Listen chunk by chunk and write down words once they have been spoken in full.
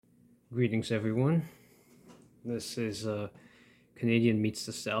Greetings, everyone. This is Canadian Meets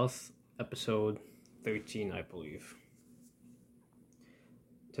the South, episode 13, I believe.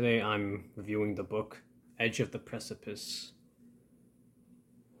 Today I'm reviewing the book Edge of the Precipice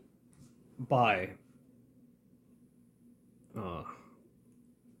by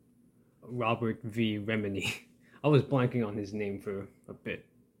Robert V. Remini. I was blanking on his name for a bit.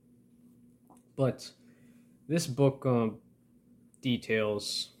 But this book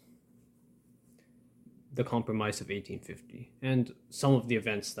details the Compromise of 1850 and some of the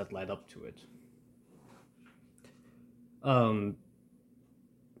events that led up to it. And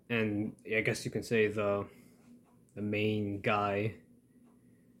I guess you can say the main guy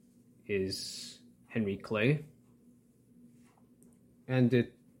is Henry Clay, and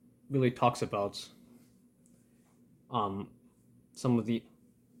it really talks about some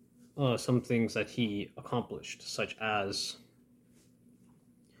things that he accomplished, such as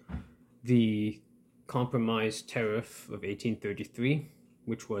the Compromise Tariff of 1833,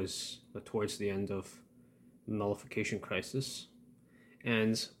 which was towards the end of the nullification crisis,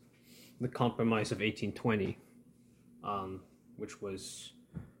 and the Compromise of 1820, which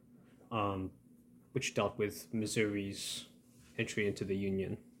dealt with Missouri's entry into the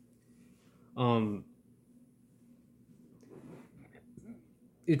Union.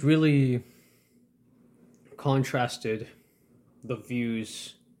 It really contrasted the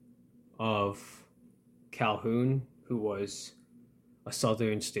views of Calhoun, who was a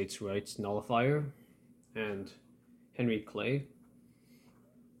Southern states' rights nullifier, and Henry Clay.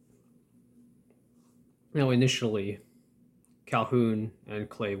 Now, initially, Calhoun and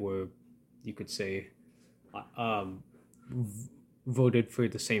Clay were, you could say, voted for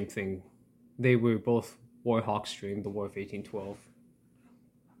the same thing. They were both war hawks during the War of 1812,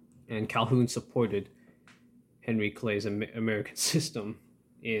 and Calhoun supported Henry Clay's American system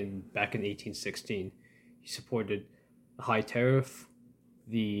back in 1816. He supported the high tariff,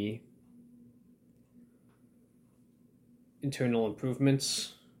 the internal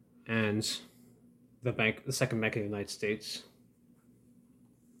improvements, and the Second Bank of the United States.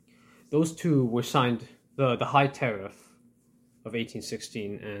 Those two were signed. The high tariff of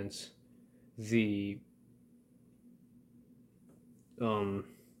 1816 and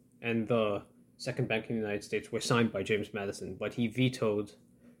the Second Bank of the United States were signed by James Madison, but he vetoed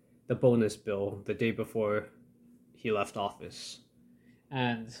the bonus bill the day before he left office.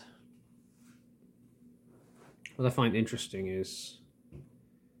 And what I find interesting is,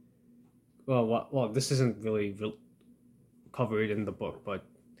 this isn't really covered in the book, but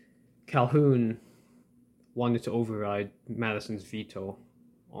Calhoun wanted to override Madison's veto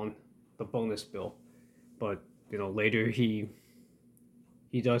on the bonus bill, but later he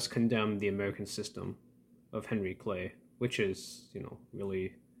does condemn the American system of Henry Clay, which is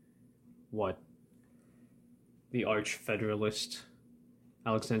really what the arch federalist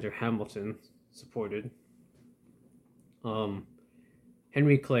Alexander Hamilton supported.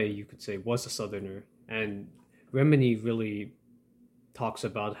 Henry Clay, you could say, was a Southerner, and Remini really talks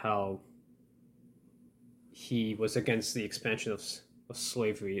about how he was against the expansion of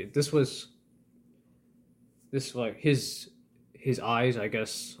slavery. This like his eyes, I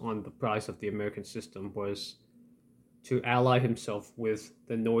guess, on the prize of the American system was to ally himself with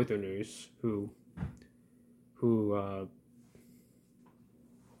the Northerners who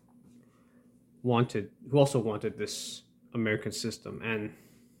also wanted this American system. And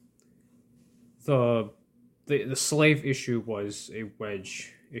the slave issue was a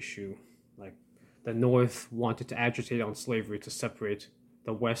wedge issue. Like, the North wanted to agitate on slavery to separate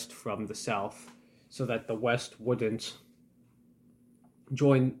the West from the South, so that the West wouldn't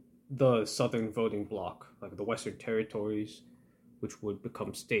join the Southern voting bloc, like the Western territories, which would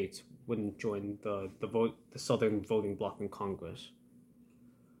become states, wouldn't join the Southern voting bloc in Congress.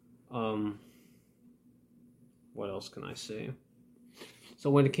 What else can I say? So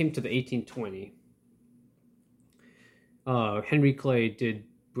when it came to the 1820, Henry Clay did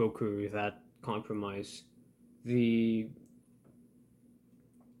broker that compromise. The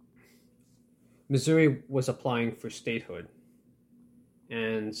Missouri was applying for statehood,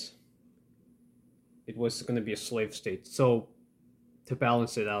 and it was going to be a slave state. So to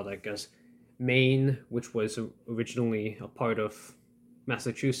balance it out, I guess, Maine, which was originally a part of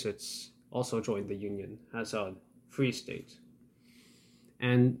Massachusetts, also joined the Union as a free state.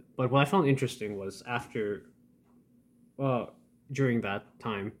 But what I found interesting was during that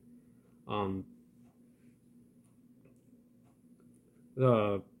time,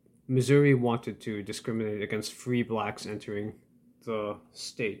 the Missouri wanted to discriminate against free blacks entering the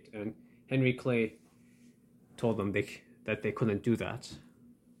state, and Henry Clay told them that they couldn't do that.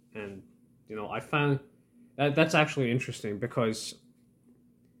 And I found that's actually interesting because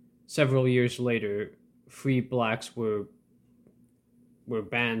several years later, free blacks were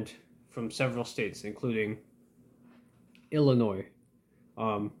banned from several states, including Illinois.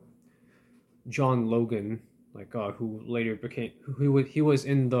 Um, John Logan, who later became he was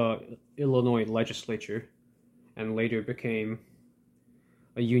in the Illinois legislature, and later became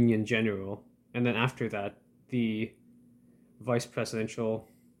a Union general, and then after that, the vice presidential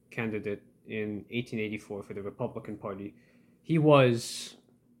candidate in 1884 for the Republican Party. He was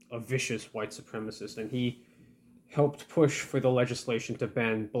a vicious white supremacist, and he helped push for the legislation to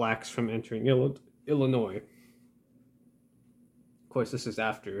ban blacks from entering Illinois. Of course, this is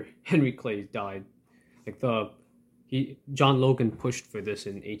after Henry Clay died. John Logan pushed for this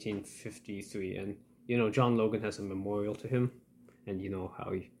in 1853, and John Logan has a memorial to him, and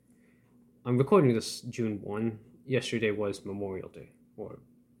how he. I'm recording this June 1. Yesterday was Memorial Day, or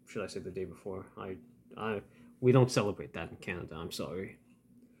should I say the day before? We don't celebrate that in Canada. I'm sorry,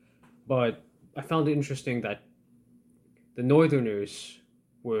 but I found it interesting that the Northerners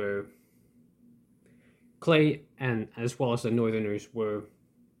were Clay, and as well as the Northerners were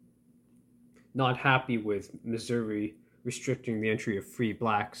not happy with Missouri restricting the entry of free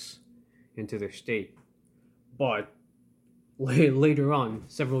blacks into their state. But later on,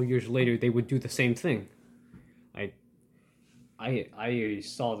 several years later, they would do the same thing. I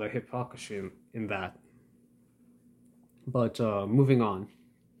saw the hypocrisy in that. But moving on,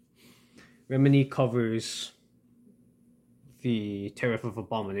 Remini covers the Tariff of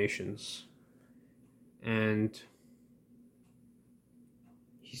Abominations, and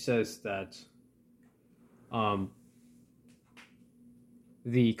he says that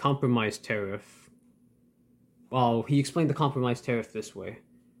the compromise tariff. Well, he explained the compromise tariff this way: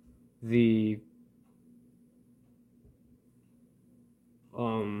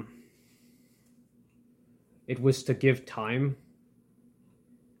 it was to give time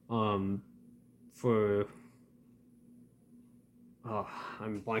for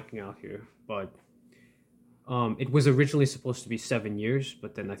I'm blanking out here, but it was originally supposed to be 7 years,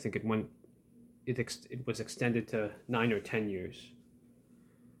 but then I think it was extended to 9 or 10 years.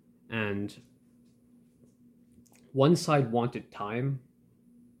 And one side wanted time,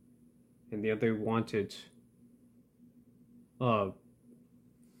 and the other wanted,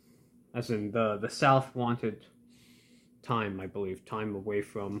 as in the South wanted time, I believe, time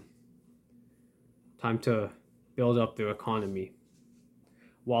to build up their economy,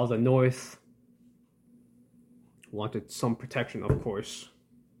 while the North wanted some protection, of course.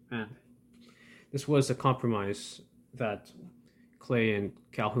 And this was a compromise that Clay and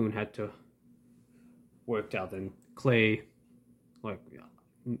Calhoun had to work out. And Clay, I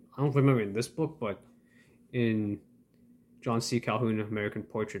don't remember in this book, but in John C. Calhoun, American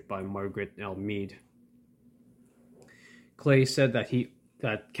Portrait by Margaret L. Mead, Clay said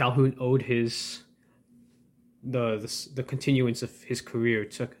that Calhoun owed the continuance of his career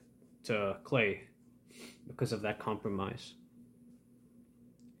to Clay because of that compromise.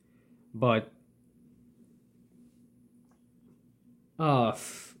 But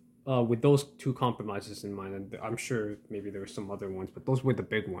with those two compromises in mind, and I'm sure maybe there were some other ones, but those were the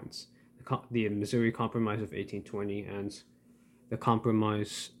big ones: the Missouri Compromise of 1820 and the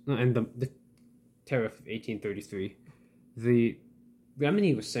compromise and the Tariff of 1833. The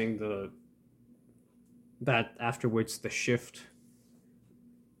Remini was saying that afterwards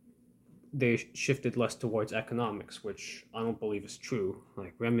they shifted less towards economics, which I don't believe is true.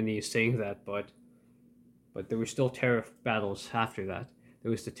 Remini is saying that, but there were still tariff battles after that. There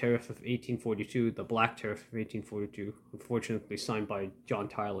was the Tariff of 1842, the Black Tariff of 1842, unfortunately signed by John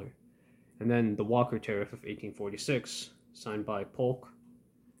Tyler. And then the Walker Tariff of 1846, signed by Polk.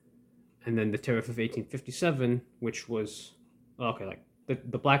 And then the Tariff of 1857, which was,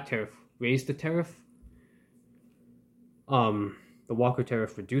 the Black Tariff raised the tariff. The Walker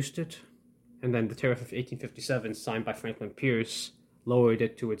Tariff reduced it. And then the Tariff of 1857, signed by Franklin Pierce, lowered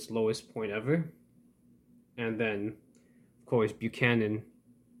it to its lowest point ever. And then, of course, Buchanan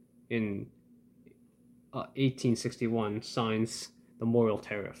in 1861 signs the Morrill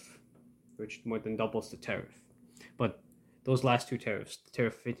Tariff, which more than doubles the tariff. But those last two tariffs, the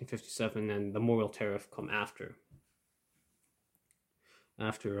Tariff of 1857 and the Morrill Tariff, come after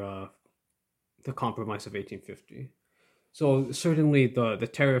the Compromise of 1850. So certainly the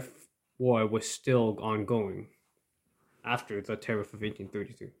tariff war was still ongoing after the Tariff of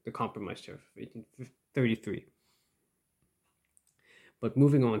 1833, the Compromise Tariff of 1833. But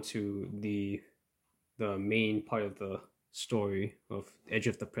moving on to the main part of the story of Edge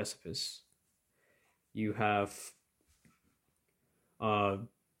of the Precipice, you have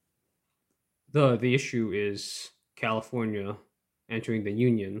the issue is California entering the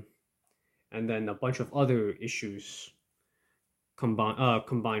Union, and then a bunch of other issues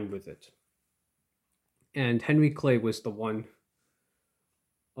combined with it. And Henry Clay was the one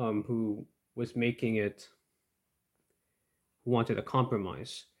who was making it, who wanted a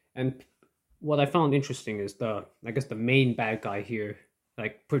compromise. And what I found interesting is the main bad guy here,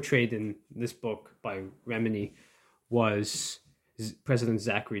 like portrayed in this book by Remini, was President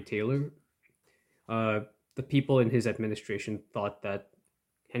Zachary Taylor. The people in his administration thought that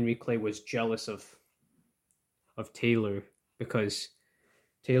Henry Clay was jealous of Taylor because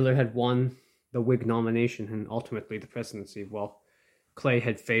Taylor had won the Whig nomination and ultimately the presidency, while Clay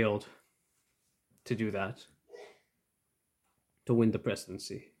had failed to do that, to win the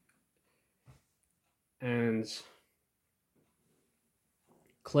presidency. And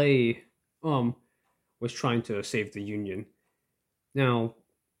Clay was trying to save the Union. Now,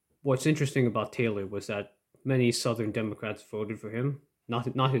 what's interesting about Taylor was that many Southern Democrats voted for him.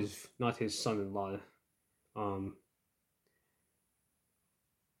 Not his son-in-law,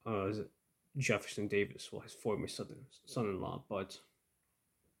 Jefferson Davis, well, his former son-in-law, but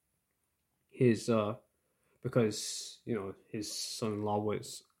his because his son-in-law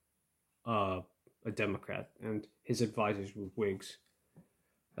was a Democrat and his advisors were Whigs.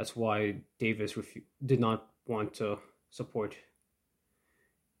 That's why Davis did not want to support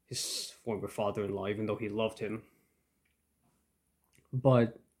his former father-in-law, even though he loved him.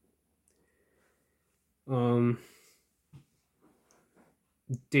 But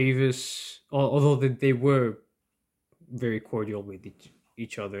Davis, although they were very cordial with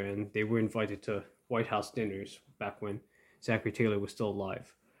each other, and they were invited to White House dinners back when Zachary Taylor was still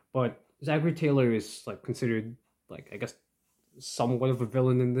alive. But Zachary Taylor is considered, I guess, somewhat of a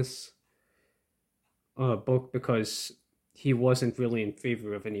villain in this book because he wasn't really in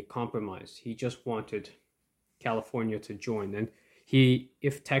favor of any compromise. He just wanted California to join, and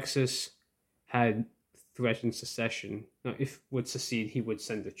if Texas had threatened secession, if would secede, he would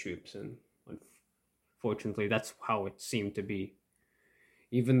send the troops, and unfortunately, that's how it seemed to be.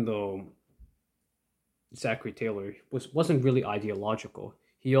 Even though Zachary Taylor wasn't really ideological,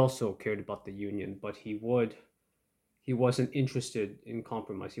 he also cared about the Union, but he wasn't interested in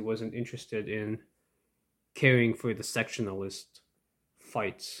compromise. He wasn't interested in caring for the sectionalist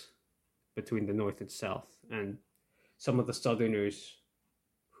fights between the North and South. And some of the Southerners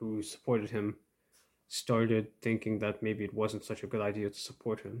who supported him started thinking that maybe it wasn't such a good idea to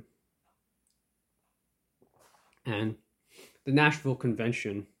support him. And the Nashville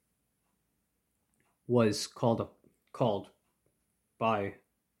Convention was called by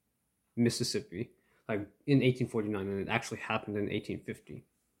Mississippi, in 1849, and it actually happened in 1850.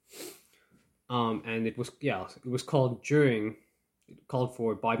 And it was called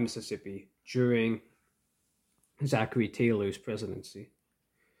for by Mississippi during Zachary Taylor's presidency.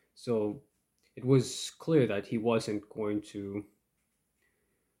 So it was clear that he wasn't going to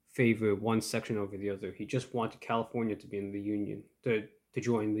favor one section over the other. He just wanted California to be in the Union, to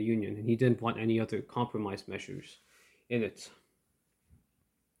join the Union, and he didn't want any other compromise measures in it.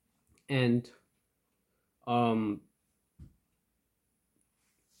 And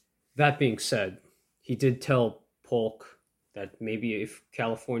that being said, he did tell Polk that maybe if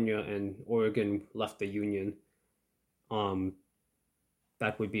California and Oregon left the Union,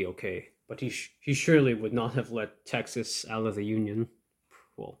 that would be okay. But he surely would not have let Texas out of the Union.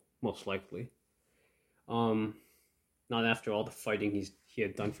 Well, most likely. Not after all the fighting he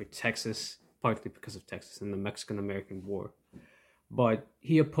had done for Texas, partly because of Texas and the Mexican-American War. But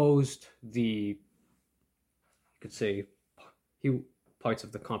he opposed parts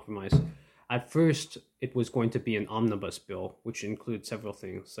of the compromise. At first, it was going to be an omnibus bill, which includes several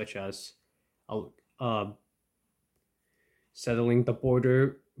things, such as settling the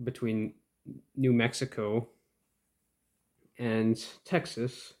border between New Mexico and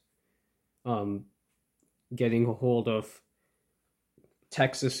Texas, getting a hold of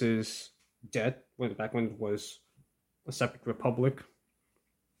Texas's debt back when it was a separate republic,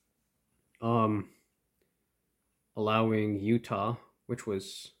 allowing Utah, which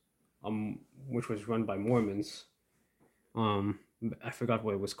was run by Mormons. I forgot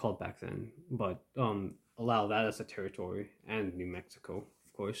what it was called back then, but allow that as a territory, and New Mexico,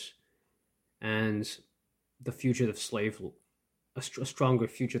 of course, and the fugitive slave, a stronger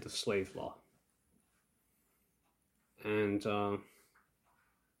fugitive slave law, and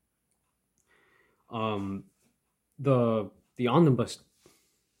the omnibus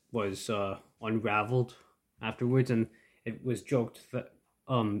was unraveled afterwards, and it was joked that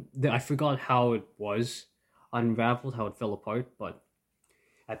I forgot how it was unraveled, how it fell apart, but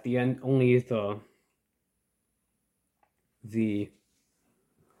at the end, only the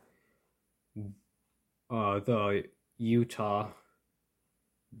Utah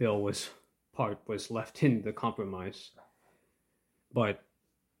bill was left in the compromise. But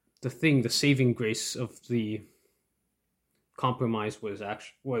the saving grace of the compromise was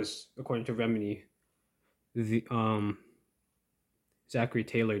according to Remini, the Zachary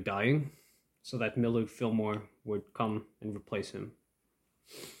Taylor dying, so that Millard Fillmore would come and replace him.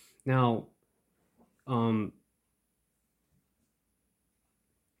 Now,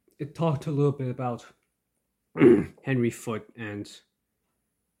 it talked a little bit about Henry Foote and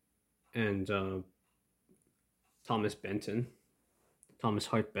Thomas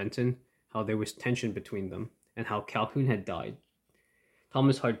Hart Benton, how there was tension between them, and how Calhoun had died.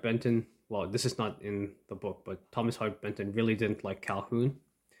 Thomas Hart Benton, well, this is not in the book, but Thomas Hart Benton really didn't like Calhoun.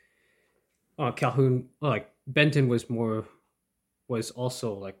 Benton was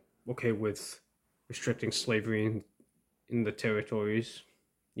also like okay with restricting slavery in the territories,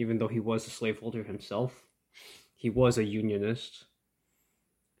 even though he was a slaveholder himself. He was a Unionist,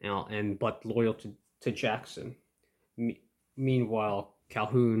 but loyal to Jackson. Meanwhile,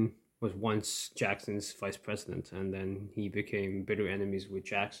 Calhoun was once Jackson's vice president, and then he became bitter enemies with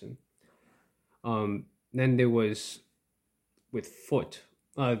Jackson. Then there was with Foote.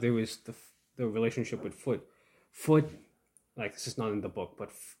 There was the relationship with Foote. Foote, like this is not in the book, but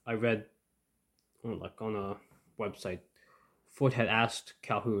I read on a website. Foote had asked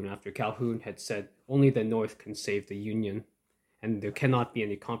Calhoun after Calhoun had said only the North can save the Union, and there cannot be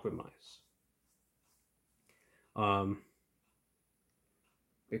any compromise.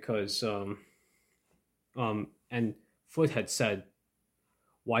 Because and Foote had said,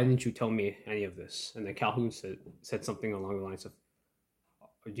 "Why didn't you tell me any of this?" And then Calhoun said something along the lines of,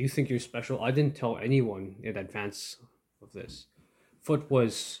 "Do you think you're special? I didn't tell anyone in advance of this." Foote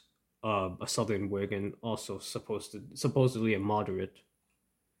was a Southern Whig and also supposedly a moderate.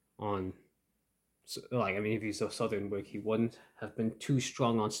 If he's a Southern Whig, he wouldn't have been too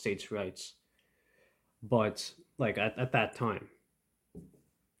strong on states' rights. But at that time,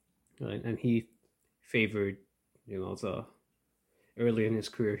 right? And he favored, early in his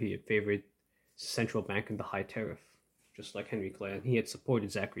career, he had favored central bank and the high tariff, just like Henry Clay, and he had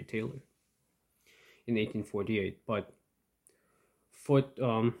supported Zachary Taylor in 1848. But Foote,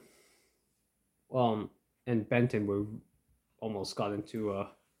 and Benton were almost got into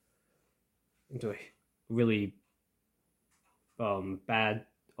a really bad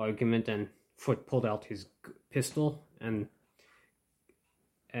argument, and Foote pulled out his pistol, and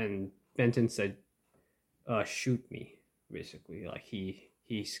Benton said, "Shoot me," basically. Like he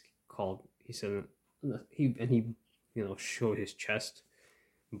said he showed his chest,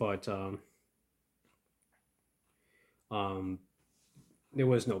 but there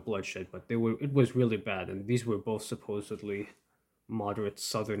was no bloodshed, but it was really bad, and these were both supposedly moderate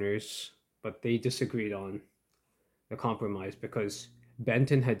Southerners, but they disagreed on the compromise because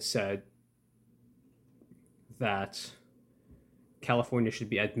Benton had said that California should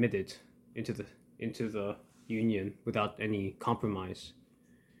be admitted into the Union without any compromise,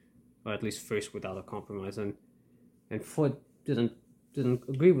 or at least first without a compromise, and Foote didn't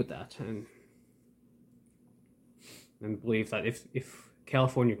agree with that, and believed that if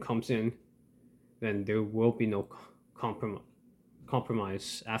California comes in, then there will be no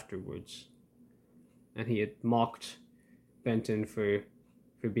compromise afterwards. And he had mocked Benton for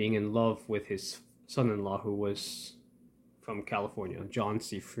being in love with his son-in-law, who was from California, John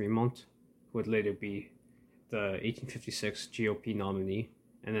C. Fremont, who would later be the 1856 GOP nominee,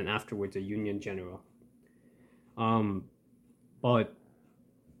 and then afterwards a Union general.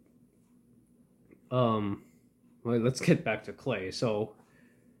 Let's get back to Clay. So,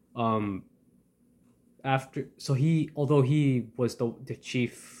 although he was the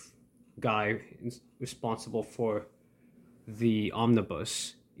chief guy responsible for the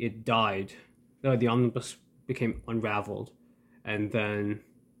omnibus, it died. The omnibus became unraveled, and then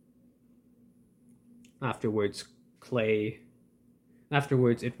afterwards, who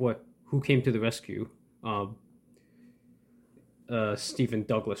came to the rescue? Stephen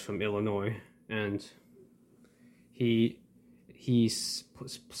Douglas from Illinois, and he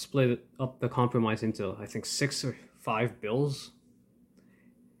split up the compromise into, I think, 6 or 5 bills,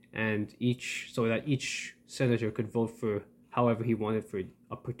 and so that each senator could vote for however he wanted for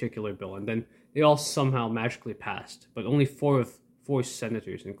a particular bill, and then they all somehow magically passed. But only four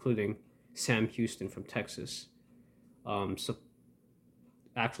senators, including Sam Houston from Texas,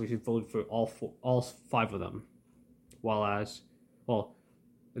 actually voted for all 5 of them,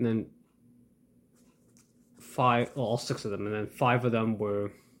 and then all 6 of them, and then 5 of them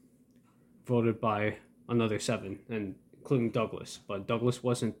were voted by another 7, and including Douglas. But Douglas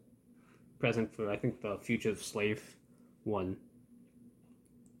wasn't present for, I think, the fugitive slave one.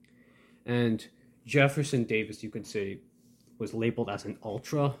 And Jefferson Davis, you could say, was labeled as an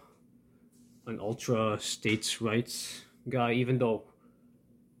ultra states' rights guy, even though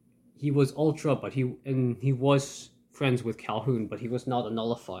he was ultra, but he was friends with Calhoun, but he was not a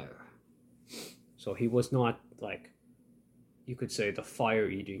nullifier. So he was not, like, you could say, the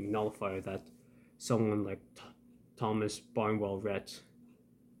fire-eating nullifier that someone like Thomas Barnwell Rhett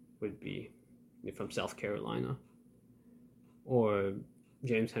would be, from South Carolina, or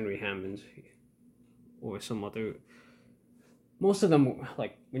James Henry Hammond, or some other. Most of them,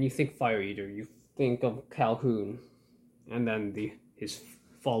 like, when you think fire eater, you think of Calhoun, and then his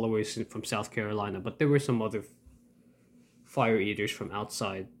followers from South Carolina. But there were some other fire eaters from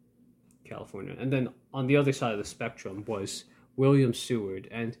outside California. And then on the other side of the spectrum was William Seward,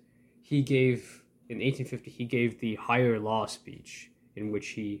 and he gave, in 1850, he gave the higher law speech, in which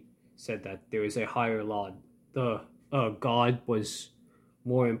he said that there is a higher law. God was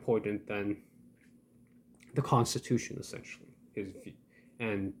more important than the Constitution, essentially.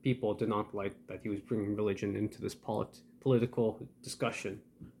 And people did not like that he was bringing religion into this political discussion.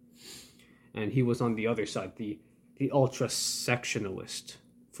 And he was on the other side, the ultra-sectionalist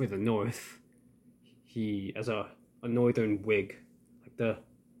for the North. He, as a Northern Whig, like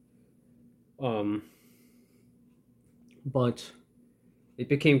but it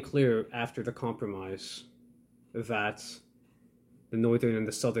became clear after the compromise that the Northern and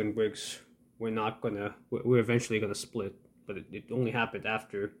the Southern Whigs were eventually gonna split, but it only happened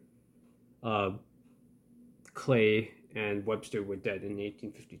after Clay and Webster were dead in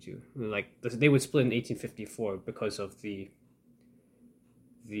 1852. Like, they would split in 1854 because of the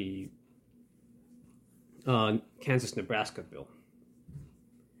Kansas-Nebraska bill.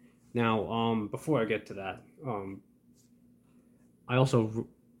 Now, before I get to that, I also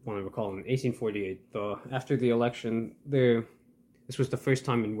want to recall in 1848, after the election, this was the first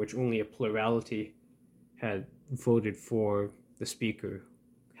time in which only a plurality had voted for the speaker,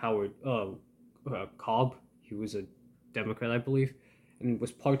 Howard Cobb. He was a Democrat, I believe, and it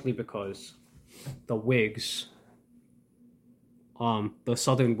was partly because the Whigs, the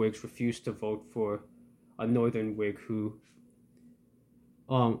Southern Whigs, refused to vote for a Northern Whig who,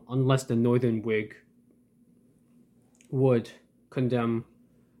 unless the Northern Whig would condemn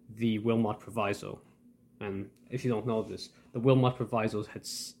the Wilmot Proviso. And if you don't know this, the Wilmot Proviso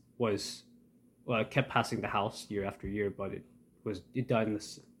kept passing the House year after year, but it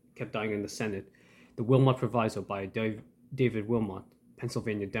kept dying in the Senate. The Wilmot Proviso by David Wilmot,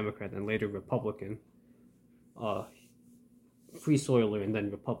 Pennsylvania Democrat and later Republican, Free Soiler and then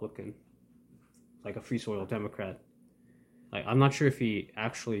Republican, like a Free Soil Democrat. I'm not sure if he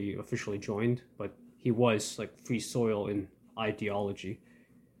actually officially joined, but he was like Free Soil in ideology,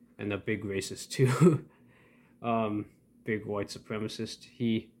 and a big racist too. Big white supremacist.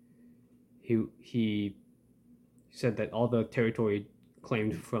 He said that all the territory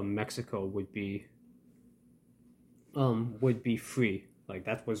claimed from Mexico would be free. Like,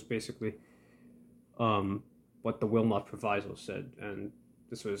 that was basically what the Wilmot Proviso said, and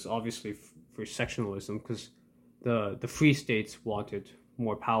this was obviously for sectionalism, because the free states wanted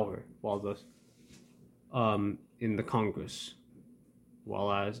more power, while in the Congress,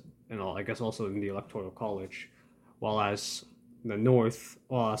 while as, and I guess also in the Electoral College, while as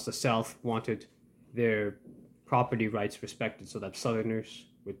the South wanted their property rights respected, so that Southerners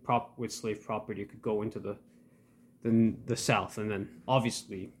with slave property could go into the South. And then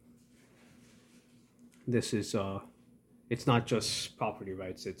obviously this is it's not just property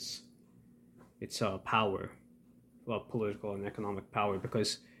rights, it's power, political and economic power,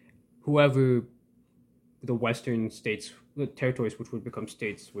 because whoever the Western states, the territories which would become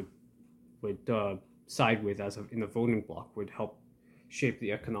states, would side with in the voting bloc would help shape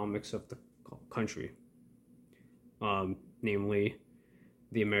the economics of the country, namely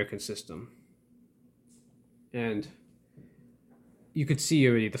the American system. And you could see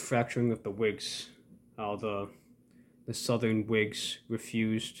already the fracturing of the Whigs, how the Southern Whigs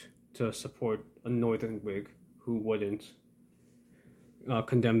refused to support a Northern Whig who wouldn't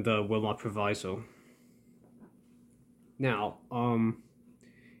condemn the Wilmot Proviso. Now,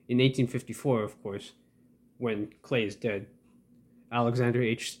 in 1854, of course, when Clay is dead, Alexander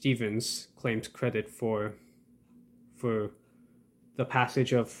H. Stephens claims credit for the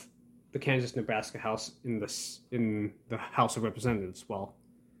passage of the Kansas-Nebraska House in the House of Representatives, while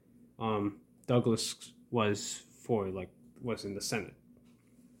Douglas was in the Senate.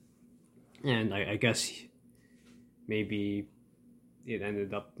 And I guess maybe it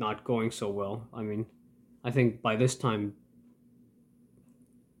ended up not going so well. I mean, I think by this time,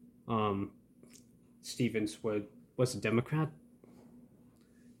 Stevens was a Democrat,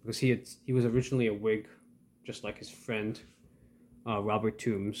 because he was originally a Whig, just like his friend Robert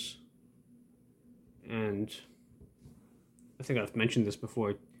Toombs. And I think I've mentioned this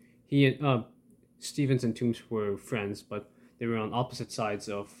before. Stevens and Toombs were friends, but they were on opposite sides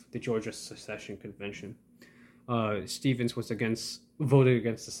of the Georgia Secession Convention. Stevens voted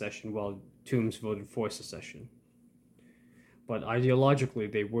against secession, while Toombs voted for secession. But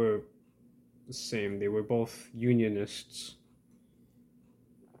ideologically, they were the same. They were both Unionists,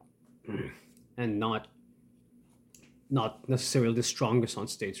 and not necessarily the strongest on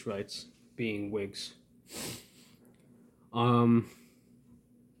states' rights, being Whigs.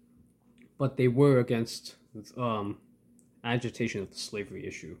 But they were against agitation of the slavery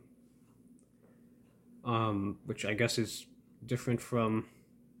issue, which I guess is different from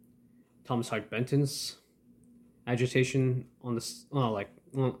Thomas Hart Benton's agitation on the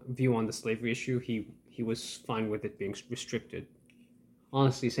view on the slavery issue. He was fine with it being restricted.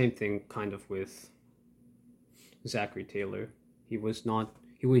 Honestly, same thing kind of with Zachary Taylor. He was not.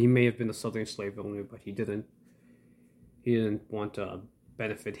 He may have been a Southern slave owner, but he didn't want to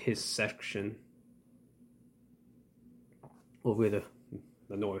benefit his section over the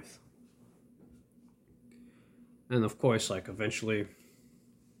North. And of course, like eventually,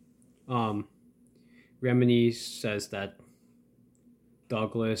 Remini says that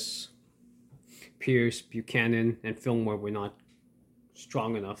Douglas, Pierce, Buchanan, and Fillmore were not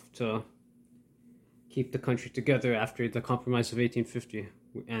strong enough to keep the country together after the Compromise of 1850,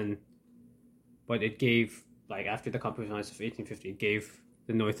 but it gave, after the Compromise of 1850, it gave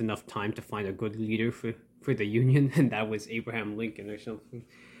the North enough time to find a good leader for the Union, and that was Abraham Lincoln or something.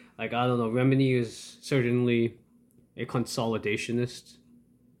 I don't know, Remini is certainly a consolidationist.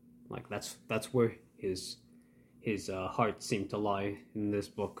 That's where his heart seemed to lie in this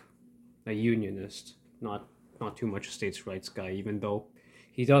book. A Unionist, not too much a states' rights guy, even though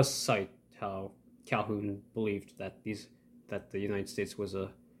he does cite how Calhoun believed that the United States was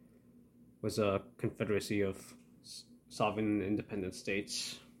a confederacy of sovereign and independent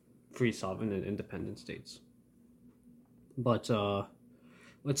states, free sovereign and independent states. But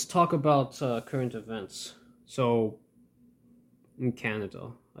let's talk about current events. So in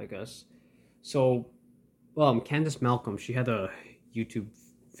Canada, I guess. So Candace Malcolm, she had a YouTube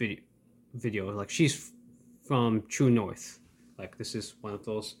video. She's from True North. This is one of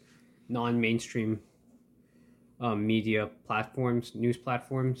those non-mainstream media platforms, news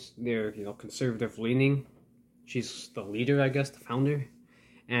platforms. They're conservative leaning. She's the leader, I guess, the founder,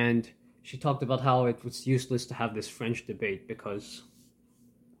 and she talked about how it was useless to have this French debate because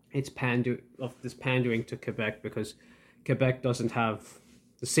it's pandering to Quebec, because Quebec doesn't have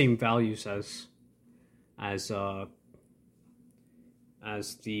the same values as the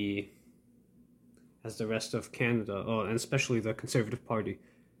rest of Canada, and especially the Conservative Party.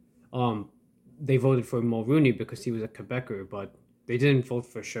 They voted for Mulroney because he was a Quebecer, but they didn't vote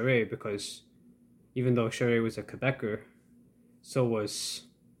for Charest because even though Charest was a Quebecer, so was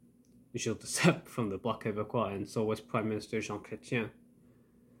Gilles Duceppe from the Bloc Québécois, and so was Prime Minister Jean Chrétien.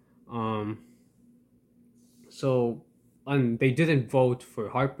 And they didn't vote for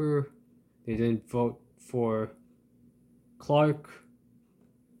Harper, they didn't vote for Clark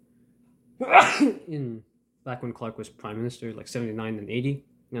back when Clark was Prime Minister, 79 and 80,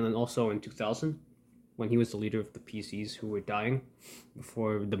 and then also in 2000 when he was the leader of the PCs who were dying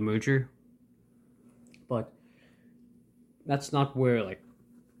before the merger. But that's not where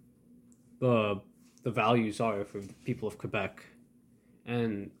the values are for the people of Quebec,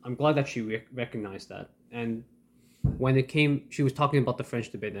 and I'm glad that she recognized that. And when she was talking about the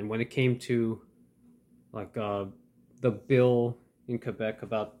French debate, and when it came to the bill in Quebec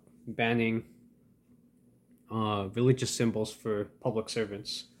about banning religious symbols for public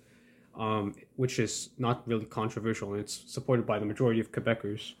servants, which is not really controversial, and it's supported by the majority of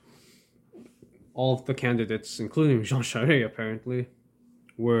Quebecers. All of the candidates, including Jean Charest apparently,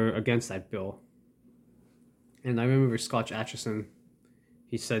 were against that bill. And I remember Scott Aitchison,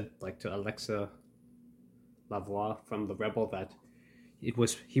 he said to Alexa Lavoie from The Rebel that he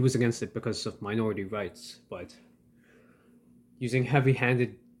was against it because of minority rights, but using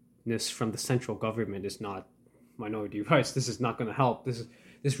heavy-handedness from the central government is not minority rights. This is not going to help.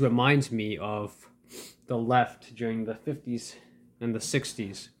 This reminds me of the left during the 50s and the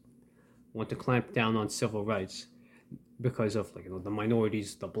 60s want to clamp down on civil rights because of the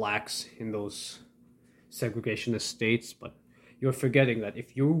minorities, the blacks in those segregationist states. But you're forgetting that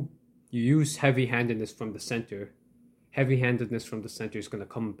if you use heavy-handedness from the center, heavy-handedness from the center is going to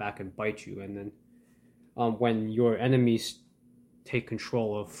come back and bite you. And then when your enemies take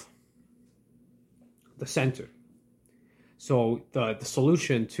control of the center, so the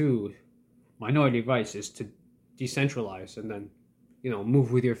solution to minority rights is to decentralize and then,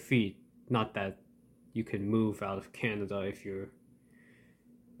 move with your feet. Not that you can move out of Canada if you're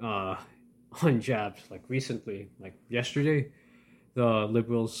unjabbed. Like recently, like yesterday, the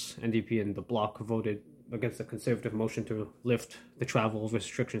Liberals, NDP, and the Bloc voted against the Conservative motion to lift the travel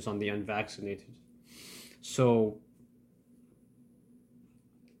restrictions on the unvaccinated. So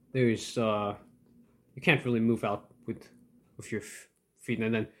there's you can't really move out with your feet.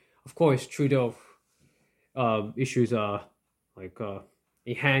 And then, of course, Trudeau issues a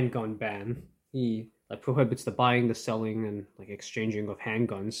handgun ban. He prohibits the buying, the selling, and exchanging of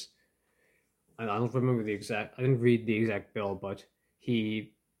handguns. And I don't remember I didn't read the exact bill, but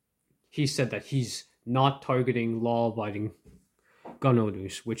he said that he's not targeting law-abiding gun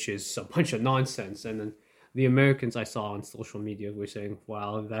owners, which is a bunch of nonsense. And then the Americans I saw on social media were saying,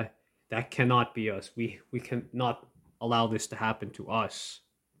 "Wow, that cannot be us. We cannot allow this to happen to us."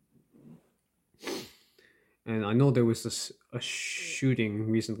 And I know there was a shooting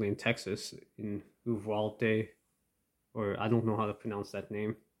recently in Texas, in Uvalde, or I don't know how to pronounce that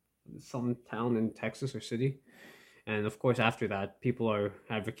name, some town in Texas or city. And of course, after that, people are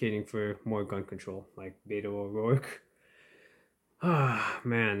advocating for more gun control, like Beto O'Rourke.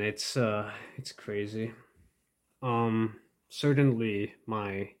 Man, it's crazy. Certainly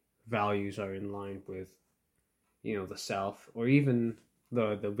my values are in line with, the South, or even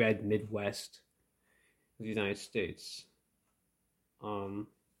the red Midwest of the United States.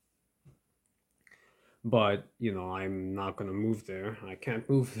 But, I'm not going to move there. I can't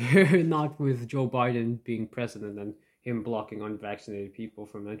move there, not with Joe Biden being president and him blocking unvaccinated people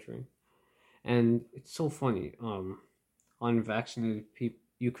from entering. And it's so funny. Unvaccinated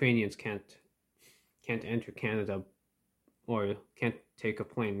Ukrainians can't enter Canada, or can't take a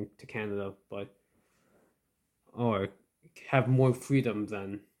plane to Canada, or have more freedom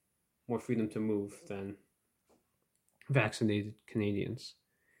to move than vaccinated Canadians.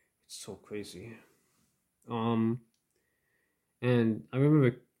 It's so crazy. And I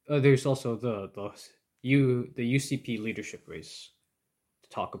remember there's also the UCP leadership race to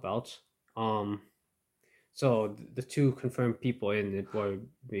talk about. So the two confirmed people in it were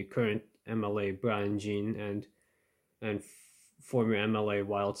the current MLA Brian Jean and former MLA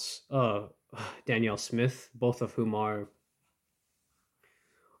Danielle Smith, both of whom are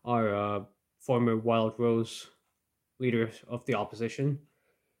former Wild Rose leaders of the opposition.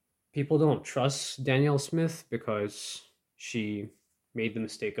 People don't trust Danielle Smith because she made the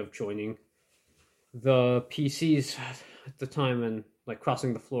mistake of joining the PCs at the time and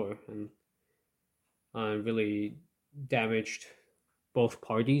crossing the floor, and really damaged both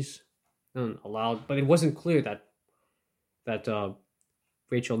parties and allowed. But it wasn't clear that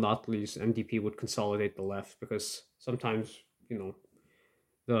Rachel Notley's NDP would consolidate the left, because sometimes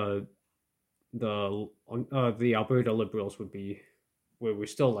the Alberta Liberals were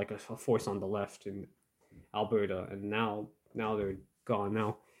still a force on the left in Alberta, and now they're gone.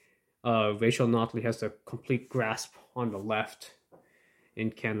 Now Rachel Notley has a complete grasp on the left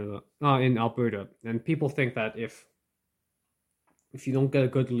in Canada, in Alberta, and people think that if you don't get a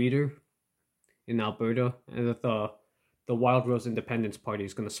good leader in Alberta, and that the Wild Rose Independence Party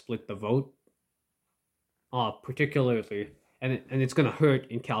is going to split the vote, particularly, and it's going to hurt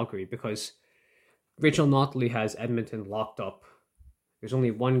in Calgary, because Rachel Notley has Edmonton locked up. There's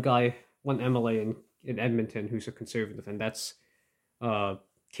only one MLA in Edmonton who's a conservative, and that's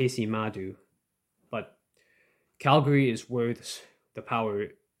Casey Madu. But Calgary is where the power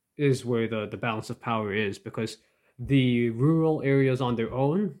is, where the balance of power is, because the rural areas on their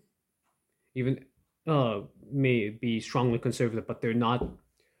own even may be strongly conservative, but they're not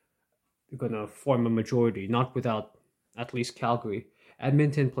going to form a majority, not without at least Calgary.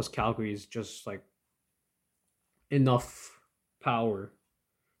 Edmonton plus Calgary is just enough power,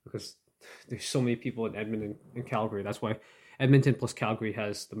 because there's so many people in Edmonton and Calgary. That's why Edmonton plus Calgary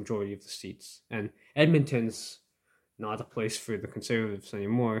has the majority of the seats, and Edmonton's not a place for the Conservatives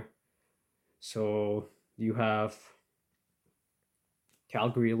anymore. So you have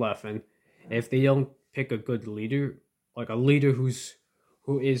Calgary left, and if they don't pick a good leader, a leader who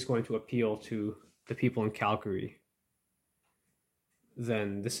is going to appeal to the people in Calgary,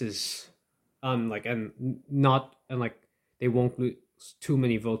 then this is they won't lose too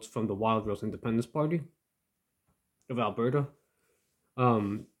many votes from the Wild Rose Independence Party of Alberta,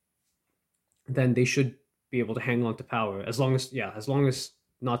 then they should be able to hang on to power, as long as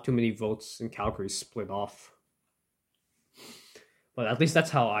not too many votes in Calgary split off. But at least that's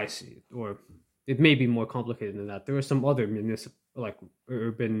how I see it. Or it may be more complicated than that. There are some other like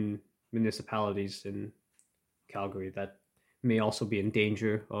urban municipalities in Calgary that may also be in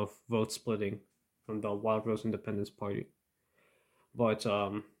danger of vote splitting from the Wild Rose Independence Party. But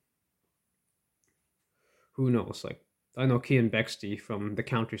who knows? Like, I know Kean Bexty from the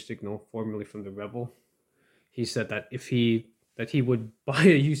Counter Signal, formerly from the Rebel. He said that he would buy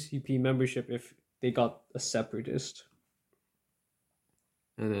a UCP membership if they got a separatist,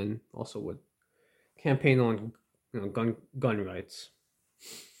 and then also would campaign on gun rights.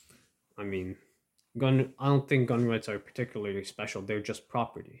 I mean, I don't think gun rights are particularly special. They're just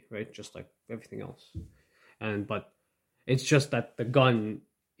property, right? Just like everything else. But it's just that the gun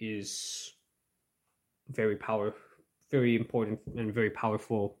is very important and very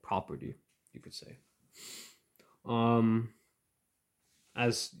powerful property, you could say.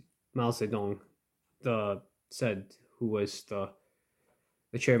 As Mao Zedong said, who was the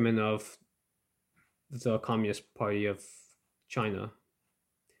chairman of the Communist Party of China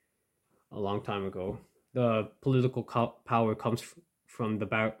a long time ago, the political power comes from the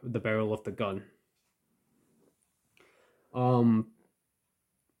barrel of the gun. And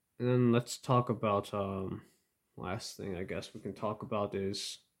then let's talk about last thing I guess we can talk about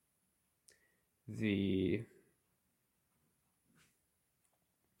is the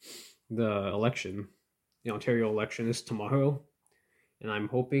election. The Ontario election is tomorrow, and I'm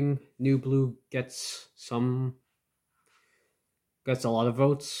hoping New Blue gets a lot of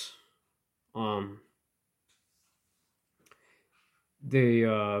votes.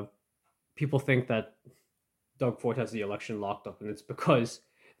 People think that Doug Ford has the election locked up, and it's because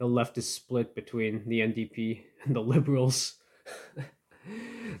the left is split between the NDP and the Liberals.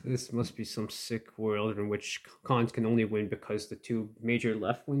 This must be some sick world in which cons can only win because the two major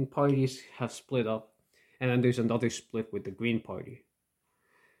left-wing parties have split up, and then there's another split with the Green Party,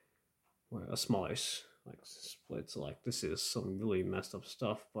 where a smaller splits. Like, this is some really messed up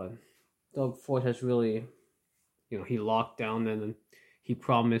stuff. But Doug Ford has really, he locked down, and then he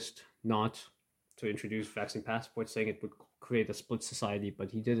promised not to introduce vaccine passports, saying it would create a split society, but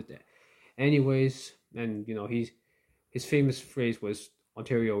he did it anyways. And his famous phrase was,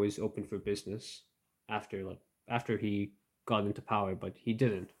 Ontario is open for business, after he got into power, but he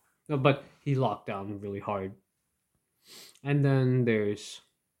didn't. No, but he locked down really hard. And then there's,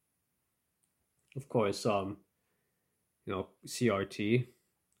 of course, CRT,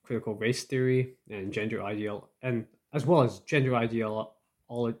 critical race theory, and gender ideology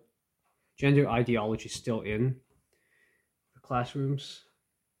still in the classrooms.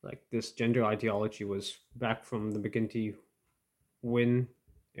 Like, this gender ideology was back from the McGuinty Wynne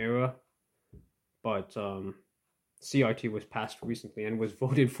era, but CRT was passed recently and was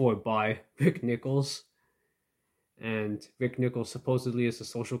voted for by Rick Nichols. And Rick Nichols supposedly is a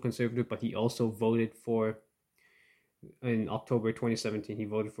social conservative, but he also voted for, in October 2017, he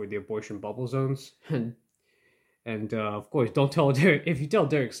voted for the abortion bubble zones. And of course, don't tell Derek, if you tell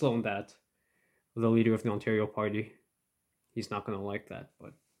Derek Sloan that, the leader of the Ontario Party, he's not going to like that.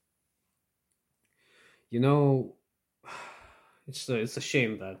 But it's a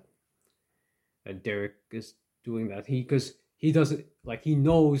shame that Derek is doing that. Because he doesn't, he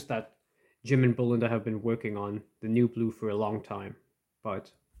knows that Jim and Belinda have been working on the New Blue for a long time,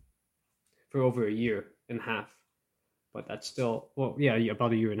 but for over a year and a half. But that's still,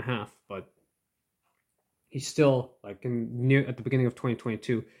 about a year and a half. But he's still, at the beginning of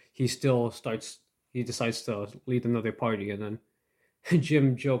 2022, he decides to lead another party. And then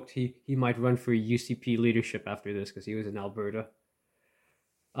Jim joked he might run for UCP leadership after this, because he was in Alberta.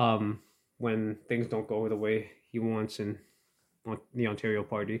 When things don't go the way he wants in the Ontario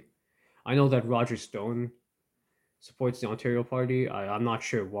Party. I know that Roger Stone supports the Ontario Party. I'm not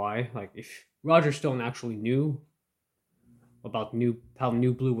sure why. If Roger Stone actually knew about how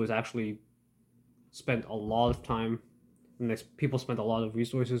New Blue was actually spent a lot of time, and people spent a lot of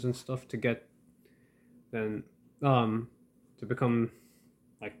resources and stuff to get, then to become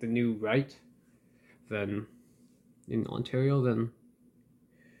the new right, then in Ontario, then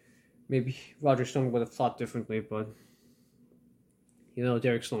maybe Roger Stone would have thought differently. But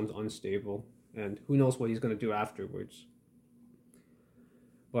Derek Sloan's unstable, and who knows what he's going to do afterwards.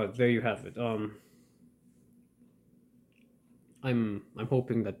 But there you have it. I'm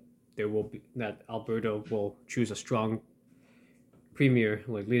hoping that that Alberta will choose a strong premier,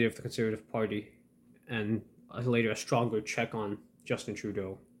 leader of the Conservative Party, and later a stronger check on Justin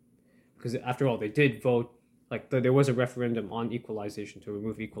Trudeau, because after all, they did vote. There was a referendum on equalization to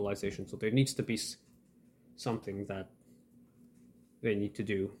remove equalization, so there needs to be something that they need to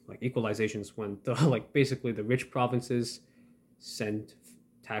do. Equalizations when basically the rich provinces send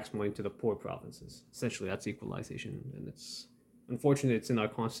tax money to the poor provinces. Essentially, that's equalization, and it's unfortunate it's in our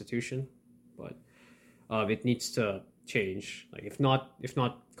constitution, but it needs to change. Like if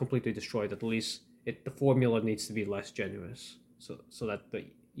not completely destroyed, at least the formula needs to be less generous, so that the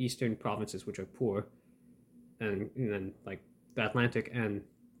eastern provinces, which are poor, and then like the Atlantic and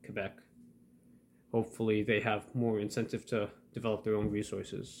Quebec, hopefully they have more incentive to develop their own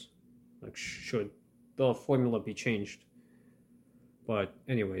resources. Like should the formula be changed? But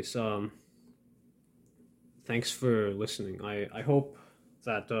anyways, thanks for listening. I hope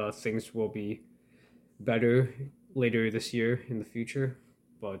that things will be better later this year in the future,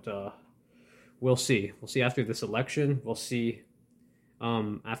 but we'll see. We'll see after this election. We'll see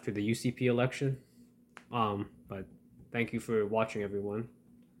after the UCP election. But thank you for watching, everyone.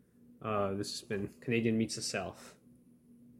 This has been Canadian Meets the South.